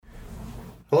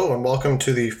Hello and welcome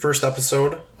to the first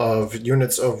episode of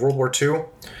Units of World War II.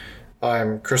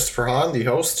 I'm Christopher Hahn, the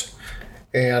host,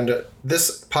 and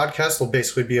this podcast will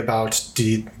basically be about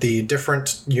the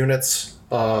different units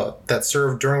that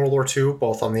served during World War II,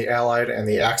 both on the Allied and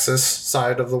the Axis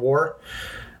side of the war.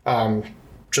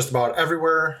 Just about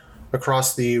everywhere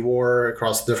across the war,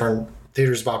 across the different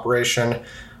theaters of operation.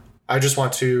 I just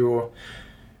want to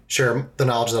share the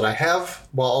knowledge that I have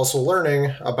while also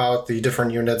learning about the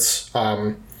different units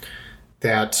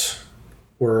that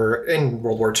were in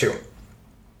World War II.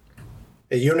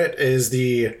 A unit is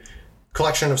the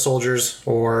collection of soldiers,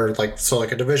 or like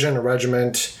a division, a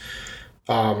regiment,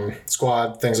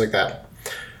 squad, things like that.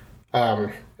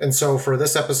 And so for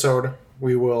this episode,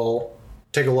 we will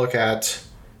start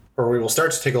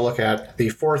to take a look at the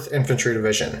 4th Infantry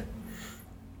Division.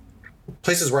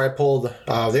 Places where I pulled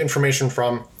the information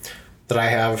from that I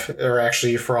have are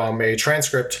actually from a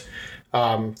transcript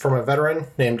from a veteran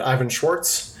named Ivan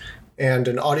Schwartz and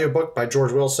an audiobook by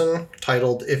George Wilson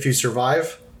titled If You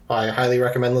Survive. I highly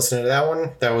recommend listening to that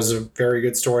one. That was a very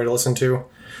good story to listen to.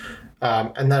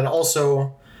 And then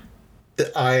also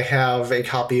I have a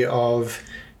copy of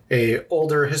a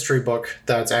older history book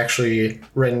that's actually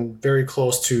written very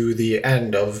close to the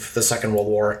end of the Second World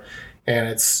War. And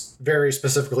it's very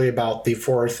specifically about the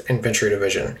 4th Infantry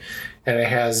Division. And it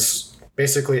has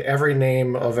basically every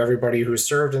name of everybody who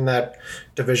served in that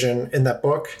division in that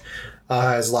book.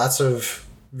 Has lots of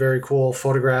very cool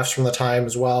photographs from the time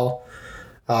as well.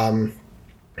 So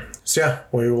yeah,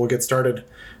 we will get started.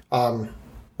 And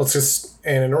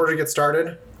in order to get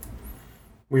started,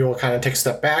 we will kind of take a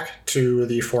step back to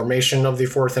the formation of the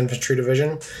 4th Infantry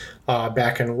Division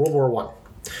back in World War I.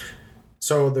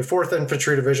 So the 4th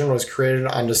Infantry Division was created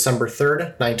on December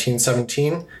 3rd,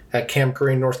 1917 at Camp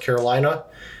Green, North Carolina.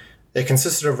 It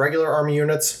consisted of regular Army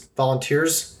units,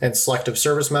 volunteers, and selective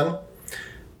servicemen.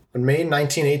 In May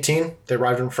 1918, they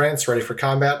arrived in France ready for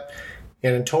combat,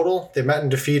 and in total, they met and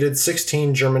defeated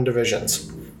 16 German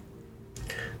divisions.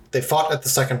 They fought at the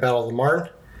Second Battle of the Marne,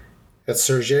 at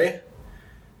Sergy,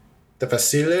 the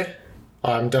Vasile,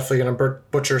 I'm definitely going to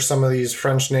butcher some of these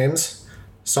French names,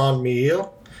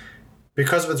 Saint-Mihiel.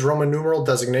 Because of its Roman numeral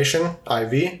designation,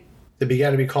 IV, they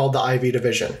began to be called the IV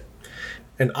Division.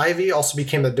 And IV also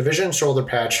became the division shoulder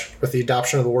patch with the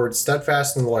adoption of the words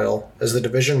steadfast and loyal as the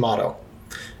division motto.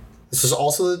 This is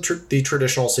also the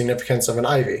traditional significance of an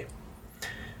IV.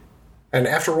 And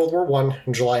after World War I,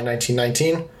 in July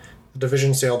 1919, the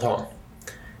division sailed home.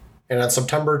 And on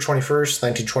September 21st,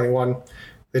 1921,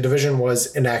 the division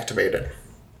was inactivated.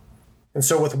 And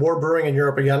so with war brewing in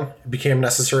Europe again, it became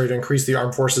necessary to increase the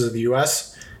armed forces of the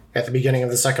U.S. At the beginning of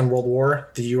the Second World War,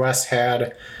 the U.S.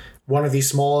 had one of the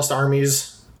smallest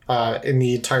armies in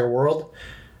the entire world.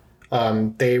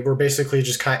 They were basically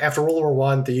just after World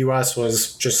War I, the U.S.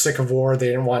 was just sick of war. They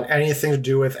didn't want anything to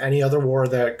do with any other war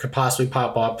that could possibly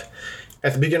pop up.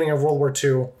 At the beginning of World War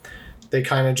II, they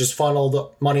kind of just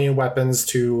funneled money and weapons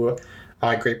to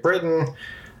Great Britain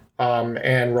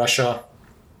and Russia,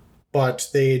 but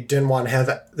they didn't want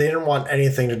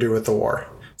anything to do with the war.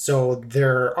 So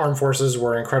their armed forces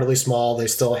were incredibly small. They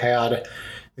still had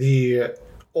the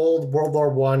old World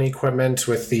War I equipment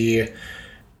with the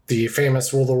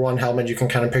famous World War I helmet you can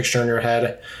kind of picture in your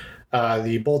head,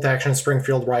 the bolt-action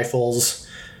Springfield rifles,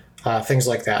 things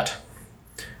like that.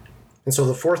 And so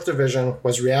the 4th Division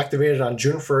was reactivated on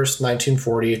June 1st,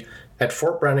 1940 at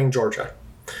Fort Benning, Georgia.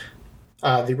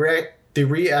 The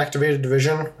reactivated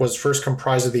division was first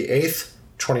comprised of the 8th,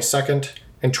 22nd,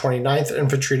 and 29th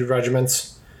Infantry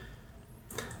Regiments,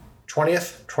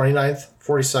 20th, 29th,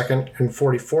 42nd, and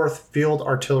 44th Field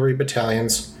Artillery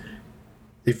Battalions,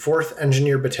 the 4th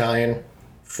Engineer Battalion,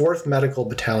 4th Medical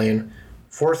Battalion,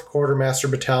 4th Quartermaster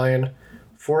Battalion,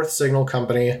 4th Signal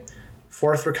Company,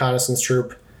 4th Reconnaissance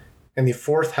Troop, and the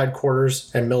 4th Headquarters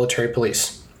and Military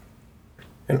Police.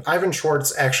 And Ivan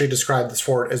Schwartz actually described this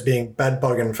fort as being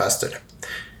bedbug infested.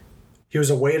 He was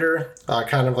a waiter,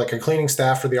 kind of like a cleaning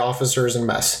staff for the officers and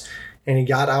mess, and he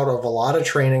got out of a lot of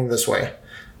training this way.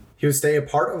 He would stay a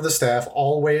part of the staff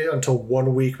all the way until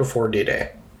 1 week before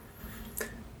D-Day.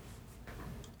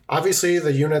 Obviously,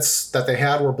 the units that they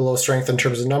had were below strength in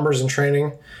terms of numbers and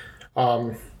training,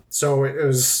 so it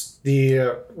was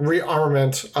the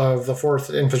rearmament of the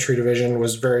 4th Infantry Division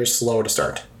was very slow to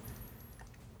start.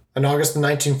 In August of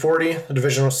 1940, the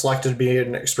division was selected to be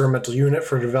an experimental unit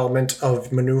for development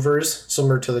of maneuvers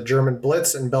similar to the German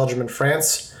Blitz in Belgium and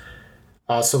France.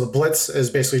 So the Blitz is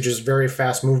basically just very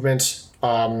fast movement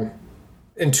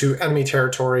into enemy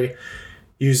territory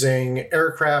using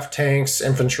aircraft, tanks,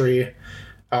 infantry,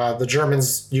 The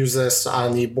Germans used this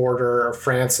on the border of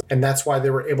France, and that's why they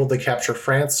were able to capture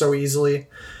France so easily.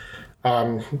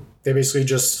 They basically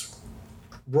just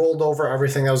rolled over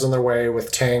everything that was in their way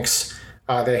with tanks.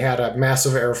 They had a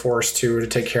massive air force, too, to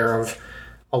take care of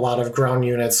a lot of ground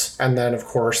units, and then, of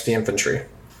course, the infantry.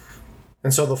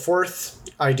 And so the 4th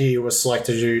ID was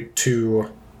selected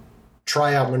to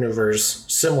try out maneuvers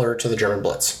similar to the German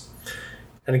Blitz.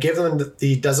 And it gave them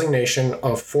the designation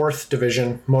of 4th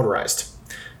Division Motorized,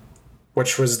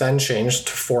 which was then changed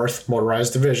to 4th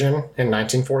Motorized Division in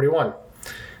 1941.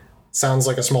 Sounds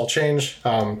like a small change.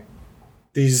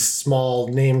 These small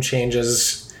name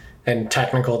changes and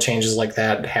technical changes like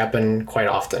that happen quite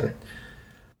often.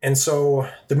 And so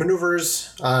the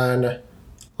maneuvers on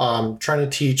trying to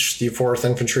teach the 4th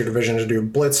Infantry Division to do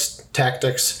blitz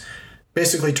tactics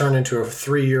basically turned into a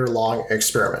 3-year-long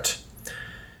experiment.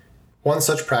 One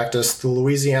such practice, the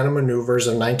Louisiana maneuvers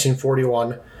of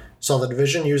 1941, saw the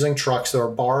division using trucks that were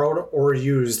borrowed or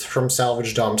used from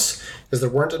salvage dumps, as there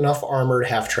weren't enough armored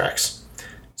half-tracks.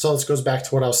 So this goes back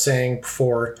to what I was saying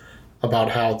before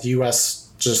about how the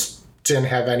U.S. just didn't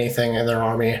have anything in their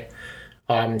army.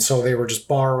 So they were just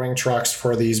borrowing trucks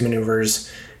for these maneuvers.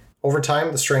 Over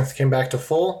time, the strength came back to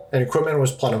full, and equipment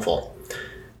was plentiful.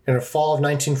 In the fall of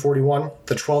 1941,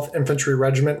 the 12th Infantry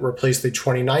Regiment replaced the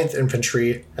 29th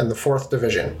Infantry and the 4th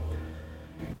Division.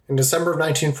 In December of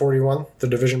 1941, the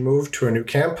division moved to a new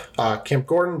camp, Camp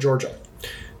Gordon, Georgia.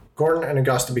 Gordon and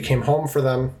Augusta became home for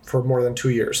them for more than 2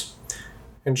 years.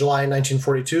 In July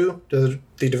 1942, the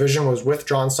division was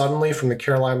withdrawn suddenly from the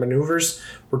Carolina maneuvers,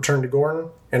 returned to Gordon,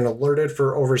 and alerted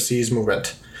for overseas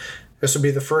movement. This would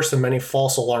be the first of many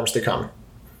false alarms to come.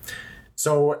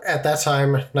 So at that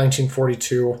time,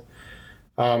 1942,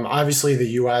 obviously the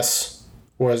U.S.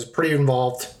 was pretty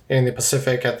involved in the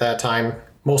Pacific at that time,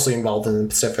 mostly involved in the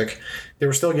Pacific. They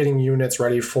were still getting units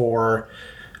ready for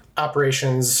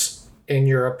operations in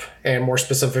Europe and more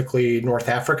specifically North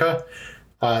Africa.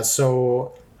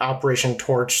 So Operation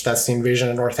Torch, that's the invasion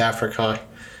of North Africa,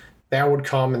 that would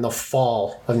come in the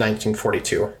fall of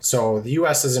 1942. So the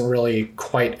U.S. isn't really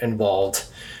quite involved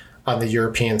on the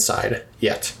European side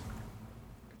yet.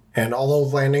 And although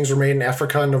landings were made in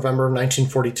Africa in November of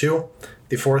 1942,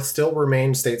 the 4th still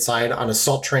remained stateside on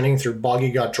assault training through Boggy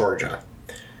Gut, Georgia.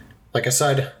 Like I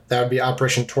said, that would be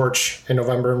Operation Torch in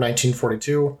November of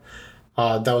 1942.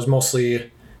 That was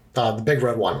mostly the Big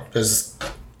Red One, is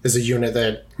a unit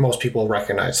that most people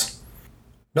recognize.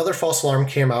 Another false alarm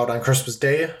came out on Christmas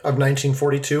Day of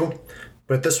 1942,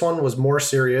 but this one was more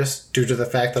serious due to the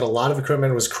fact that a lot of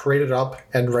equipment was crated up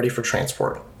and ready for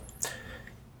transport.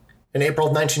 In April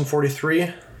of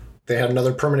 1943, they had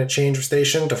another permanent change of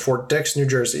station to Fort Dix, New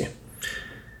Jersey.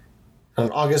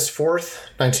 On August 4th,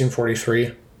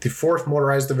 1943, the 4th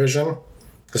Motorized Division,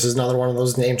 this is another one of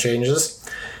those name changes,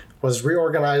 was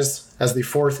reorganized as the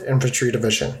 4th Infantry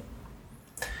Division.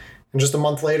 And just a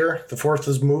month later, the 4th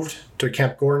was moved to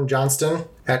Camp Gordon Johnston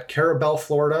at Carabel,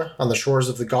 Florida, on the shores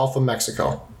of the Gulf of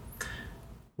Mexico.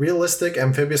 Realistic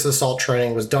amphibious assault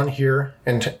training was done here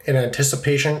in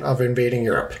anticipation of invading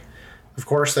Europe. Of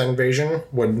course, the invasion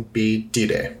would be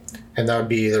D-Day, and that would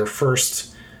be their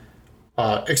first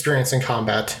experience in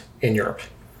combat in Europe.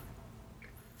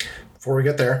 Before we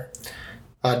get there,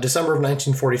 December of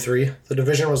 1943, the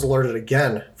division was alerted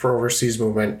again for overseas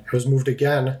movement. It was moved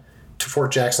again to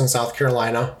Fort Jackson, South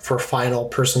Carolina for final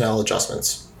personnel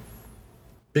adjustments.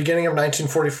 Beginning of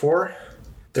 1944,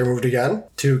 they're moved again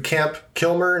to Camp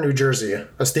Kilmer, New Jersey,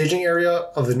 a staging area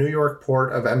of the New York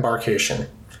port of embarkation.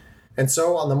 And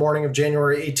so on the morning of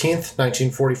January 18th,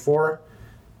 1944,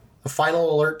 the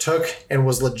final alert took and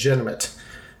was legitimate.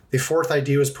 The 4th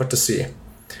ID was put to sea.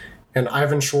 And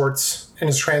Ivan Schwartz, in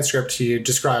his transcript, he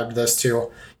described this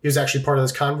too. He was actually part of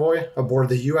this convoy aboard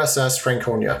the USS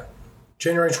Franconia.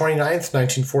 January 29th,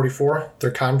 1944,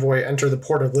 their convoy entered the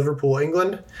port of Liverpool,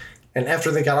 England, and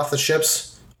after they got off the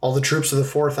ships, all the troops of the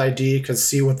 4th ID could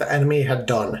see what the enemy had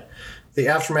done. The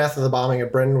aftermath of the bombing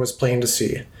of Britain was plain to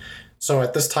see. So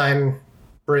at this time,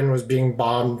 Britain was being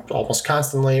bombed almost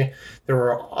constantly. They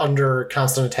were under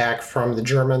constant attack from the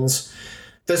Germans.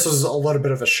 This was a little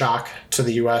bit of a shock to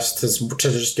the U.S. to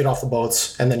just get off the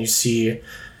boats, and then you see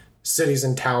cities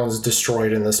and towns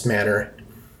destroyed in this manner.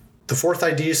 The 4th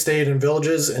ID stayed in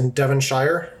villages in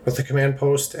Devonshire with a command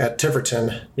post at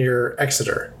Tiverton near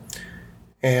Exeter.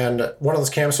 And one of those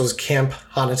camps was Camp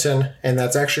Honiton, and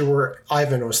that's actually where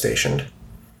Ivan was stationed.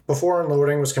 Before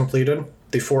unloading was completed,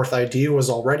 the 4th ID was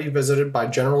already visited by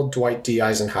General Dwight D.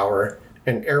 Eisenhower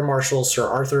and Air Marshal Sir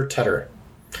Arthur Tedder.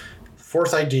 The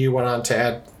 4th ID went on to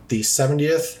add the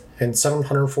 70th and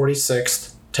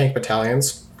 746th Tank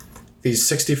Battalions, the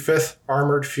 65th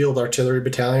Armored Field Artillery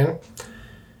Battalion,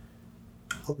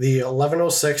 the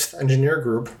 1106th Engineer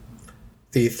Group,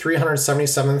 the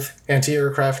 377th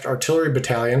Anti-Aircraft Artillery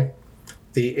Battalion,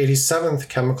 the 87th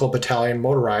Chemical Battalion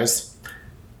Motorized,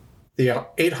 the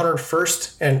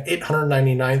 801st and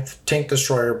 899th Tank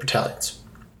Destroyer Battalions.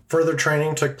 Further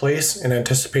training took place in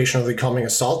anticipation of the coming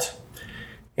assault,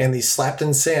 and the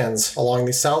Slapton Sands along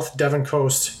the South Devon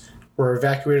coast were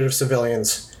evacuated of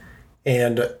civilians,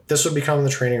 and this would become the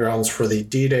training grounds for the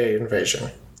D-Day invasion.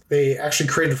 They actually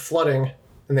created flooding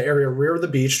in the area rear of the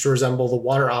beach to resemble the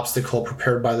water obstacle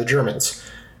prepared by the Germans,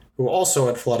 who also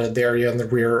had flooded the area in the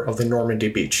rear of the Normandy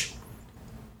beach.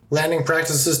 Landing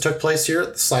practices took place here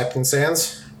at the Slapton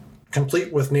Sands,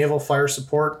 complete with naval fire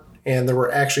support, and there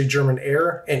were actually German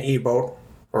air and E-boat,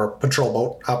 or patrol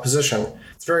boat, opposition.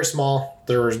 It's very small.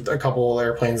 There were a couple of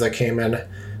airplanes that came in,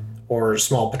 or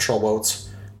small patrol boats,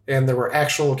 and there were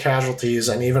actual casualties,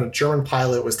 and even a German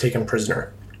pilot was taken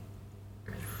prisoner.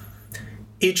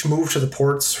 Each move to the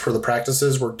ports for the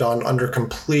practices were done under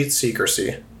complete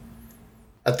secrecy.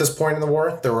 At this point in the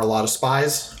war, there were a lot of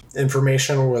spies.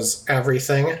 Information was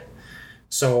everything,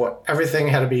 so everything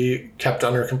had to be kept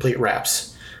under complete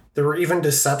wraps. There were even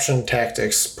deception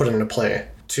tactics put into play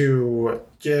to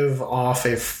give off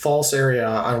a false area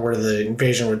on where the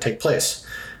invasion would take place.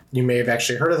 You may have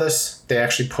actually heard of this. They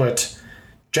actually put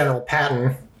General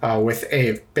Patton with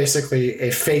basically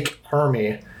a fake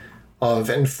army of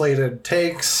inflated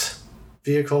tanks,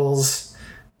 vehicles.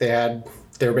 They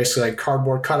were basically like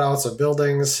cardboard cutouts of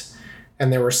buildings,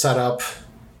 and they were set up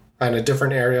in a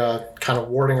different area, kind of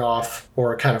warding off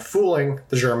or kind of fooling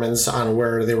the Germans on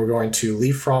where they were going to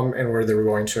leave from and where they were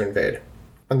going to invade.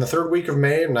 In the third week of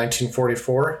May of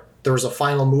 1944, there was a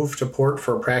final move to port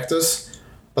for practice,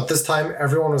 but this time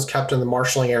everyone was kept in the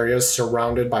marshalling areas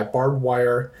surrounded by barbed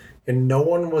wire, and no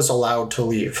one was allowed to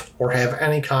leave or have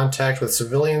any contact with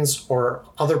civilians or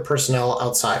other personnel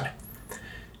outside.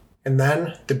 And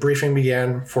then the briefing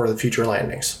began for the future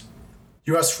landings.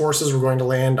 U.S. forces were going to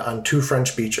land on 2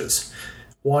 French beaches,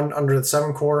 one under the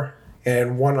 7th Corps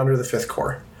and one under the 5th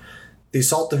Corps. The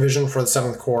assault division for the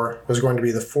 7th Corps was going to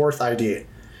be the 4th ID,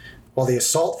 while the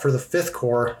assault for the 5th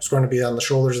Corps was going to be on the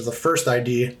shoulders of the 1st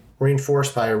ID,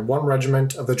 reinforced by 1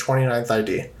 regiment of the 29th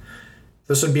ID.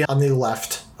 This would be on the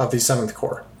left of the 7th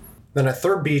Corps. Then a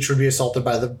 3rd beach would be assaulted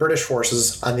by the British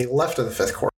forces on the left of the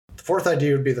 5th Corps. The 4th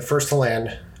ID would be the first to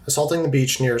land, assaulting the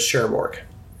beach near Cherbourg.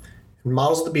 And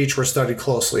models of the beach were studied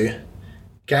closely.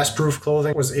 Gas-proof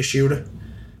clothing was issued.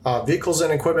 Vehicles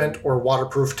and equipment were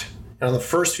waterproofed. And on the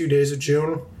first few days of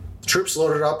June, the troops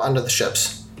loaded up onto the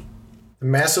ships. The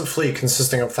massive fleet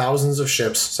consisting of thousands of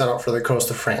ships set out for the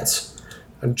coast of France.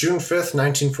 On June 5th,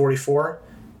 1944,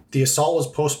 the assault was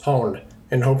postponed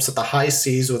in hopes that the high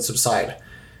seas would subside.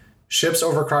 Ships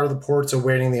overcrowded the ports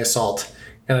awaiting the assault,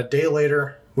 and a day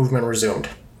later, movement resumed.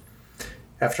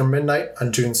 After midnight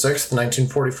on June 6th,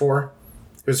 1944,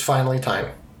 it was finally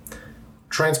time.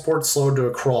 Transport slowed to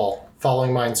a crawl,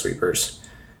 following minesweepers.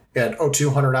 At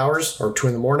 0200 hours, or 2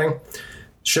 in the morning,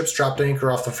 ships dropped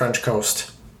anchor off the French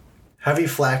coast. Heavy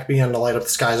flak began to light up the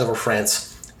skies over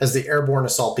France as the airborne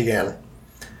assault began.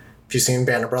 If you've seen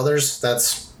Band of Brothers,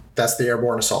 that's the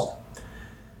airborne assault.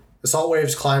 Assault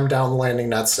waves climbed down the landing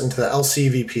nets into the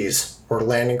LCVPs, or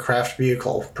Landing Craft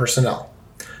Vehicle personnel,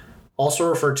 also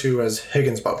referred to as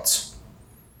Higgins boats.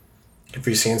 If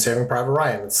you've seen Saving Private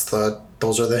Ryan,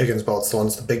 those are the Higgins boats, the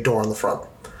ones with the big door on the front.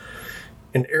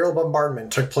 An aerial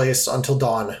bombardment took place until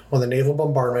dawn, when the naval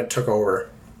bombardment took over.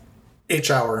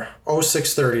 H hour,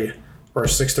 0630, or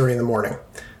 6:30 in the morning.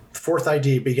 The 4th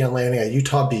ID began landing at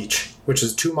Utah Beach, which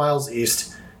is 2 miles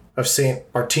east of St.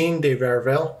 Martin de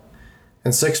Verville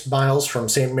and 6 miles from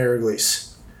St.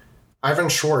 Mary-Glise. Ivan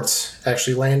Schwartz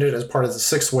actually landed as part of the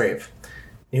 6th wave.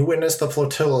 He witnessed the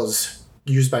flotillas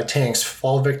used by tanks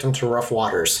fall victim to rough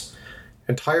waters.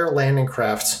 Entire landing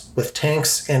crafts with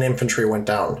tanks and infantry went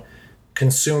down,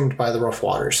 consumed by the rough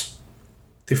waters.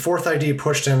 The 4th ID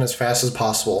pushed in as fast as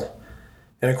possible,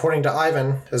 and according to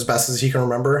Ivan, as best as he can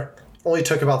remember, only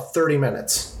took about 30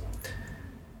 minutes.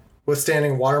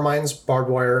 Withstanding water mines, barbed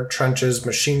wire, trenches,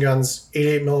 machine guns,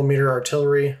 88mm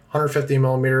artillery,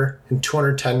 150mm, and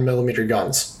 210mm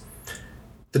guns.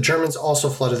 The Germans also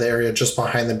flooded the area just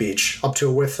behind the beach, up to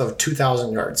a width of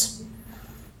 2,000 yards.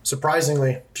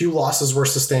 Surprisingly, few losses were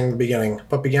sustained in the beginning,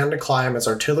 but began to climb as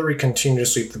artillery continued to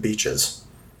sweep the beaches.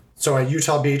 So at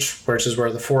Utah Beach, which is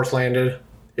where the 4th landed,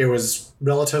 it was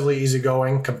relatively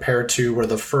easygoing compared to where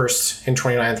the 1st and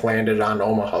 29th landed on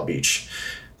Omaha Beach.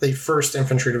 The 1st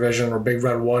Infantry Division, or Big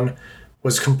Red 1,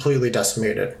 was completely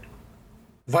decimated.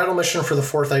 Vital mission for the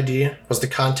 4th ID was to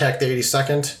contact the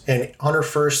 82nd and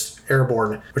 101st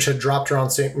Airborne, which had dropped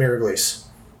around St. Mary-Glees.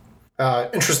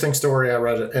 Interesting story I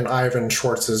read in Ivan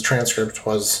Schwartz's transcript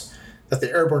was that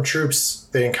the airborne troops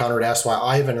they encountered asked why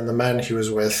Ivan and the men he was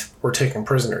with were taken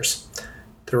prisoners.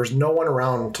 There was no one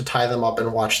around to tie them up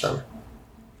and watch them.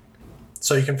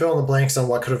 So you can fill in the blanks on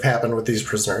what could have happened with these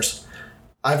prisoners.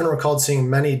 Ivan recalled seeing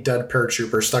many dead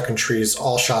paratroopers stuck in trees,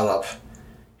 all shot up.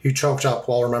 He choked up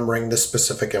while remembering this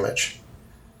specific image.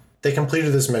 They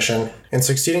completed this mission, and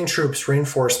succeeding troops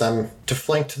reinforced them to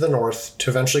flank to the north to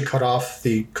eventually cut off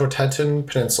the Cotentin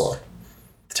Peninsula.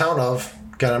 The town of,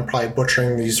 again I'm probably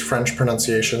butchering these French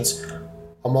pronunciations,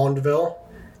 Aumondville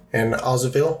and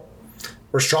Auzeville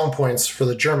were strong points for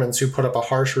the Germans who put up a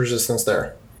harsh resistance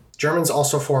there. Germans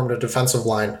also formed a defensive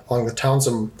line along the towns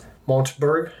of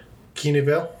Montberg,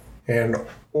 Quineville, and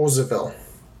Auzeville.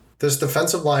 This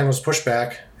defensive line was pushed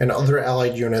back, and other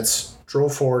Allied units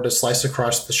drove forward to slice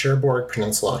across the Cherbourg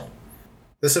Peninsula.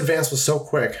 This advance was so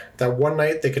quick that one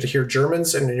night they could hear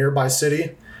Germans in a nearby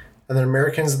city, and then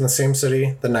Americans in the same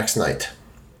city the next night.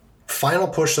 Final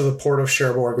push to the port of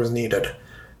Cherbourg was needed.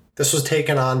 This was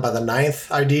taken on by the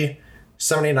 9th ID,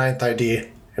 79th ID,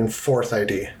 and 4th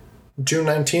ID. June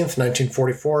 19th,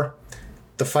 1944,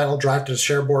 the final drive to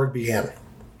Cherbourg began.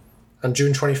 On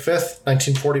June 25th,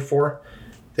 1944,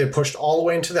 they pushed all the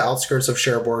way into the outskirts of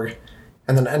Cherbourg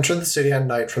and then entered the city at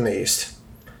night from the east.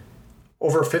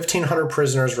 Over 1,500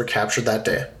 prisoners were captured that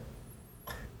day.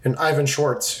 And Ivan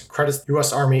Schwartz credits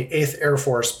U.S. Army 8th Air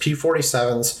Force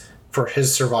P-47s for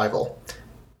his survival.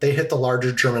 They hit the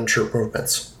larger German troop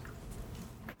movements.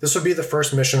 This would be the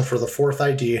first mission for the 4th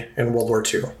ID in World War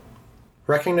II.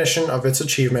 Recognition of its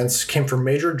achievements came from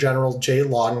Major General J.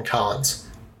 Lawton Collins,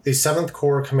 the 7th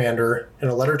Corps commander, in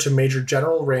a letter to Major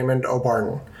General Raymond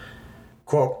O'Barton.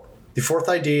 Quote, "The 4th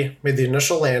ID made the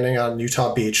initial landing on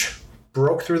Utah Beach,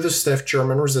 broke through the stiff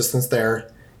German resistance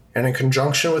there, and in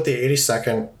conjunction with the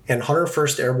 82nd and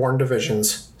 101st Airborne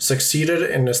Divisions, succeeded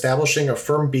in establishing a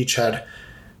firm beachhead,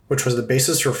 which was the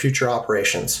basis for future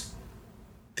operations.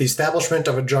 The establishment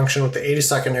of a junction with the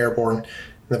 82nd Airborne in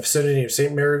the vicinity of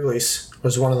St. Mary-Glees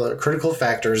was one of the critical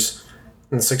factors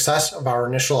in the success of our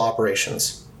initial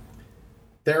operations.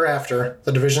 Thereafter,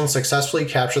 the division successfully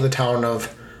captured the town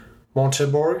of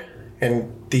Montebourg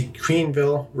and the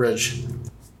Queenville Ridge,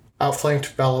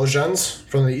 outflanked Valogens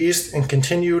from the east, and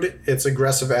continued its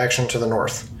aggressive action to the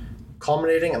north,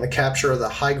 culminating in the capture of the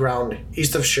high ground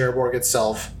east of Cherbourg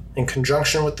itself in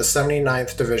conjunction with the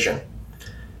 79th Division.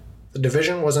 The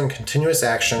division was in continuous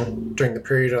action during the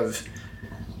period of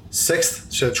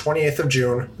 6th to the 28th of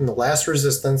June, and the last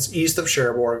resistance east of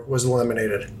Cherbourg was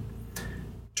eliminated.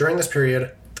 During this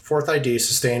period, the 4th ID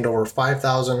sustained over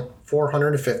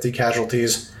 5,450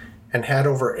 casualties and had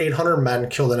over 800 men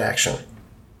killed in action.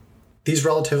 These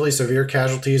relatively severe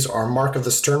casualties are a mark of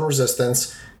the stern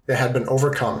resistance that had been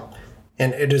overcome,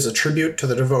 and it is a tribute to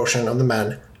the devotion of the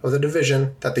men of the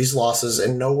division that these losses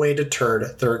in no way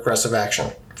deterred their aggressive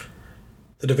action.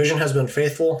 The division has been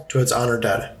faithful to its honored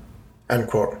dead." End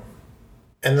quote.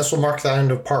 And this will mark the end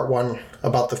of part 1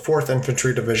 about the 4th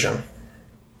Infantry Division.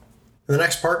 In the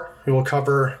next part, we will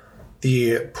cover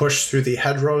the push through the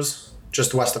hedgerows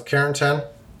just west of Carentan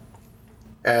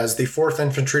as the 4th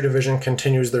Infantry Division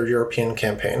continues their European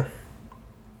campaign.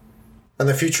 In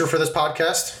the future for this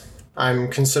podcast, I'm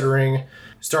considering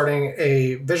starting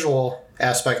a visual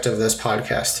aspect of this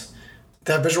podcast.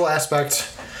 That visual aspect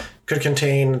could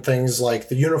contain things like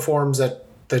the uniforms that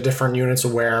the different units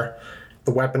wear,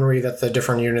 the weaponry that the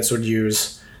different units would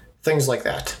use, things like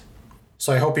that.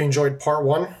 So I hope you enjoyed part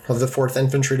 1 of the 4th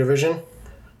Infantry Division,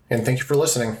 and thank you for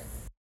listening.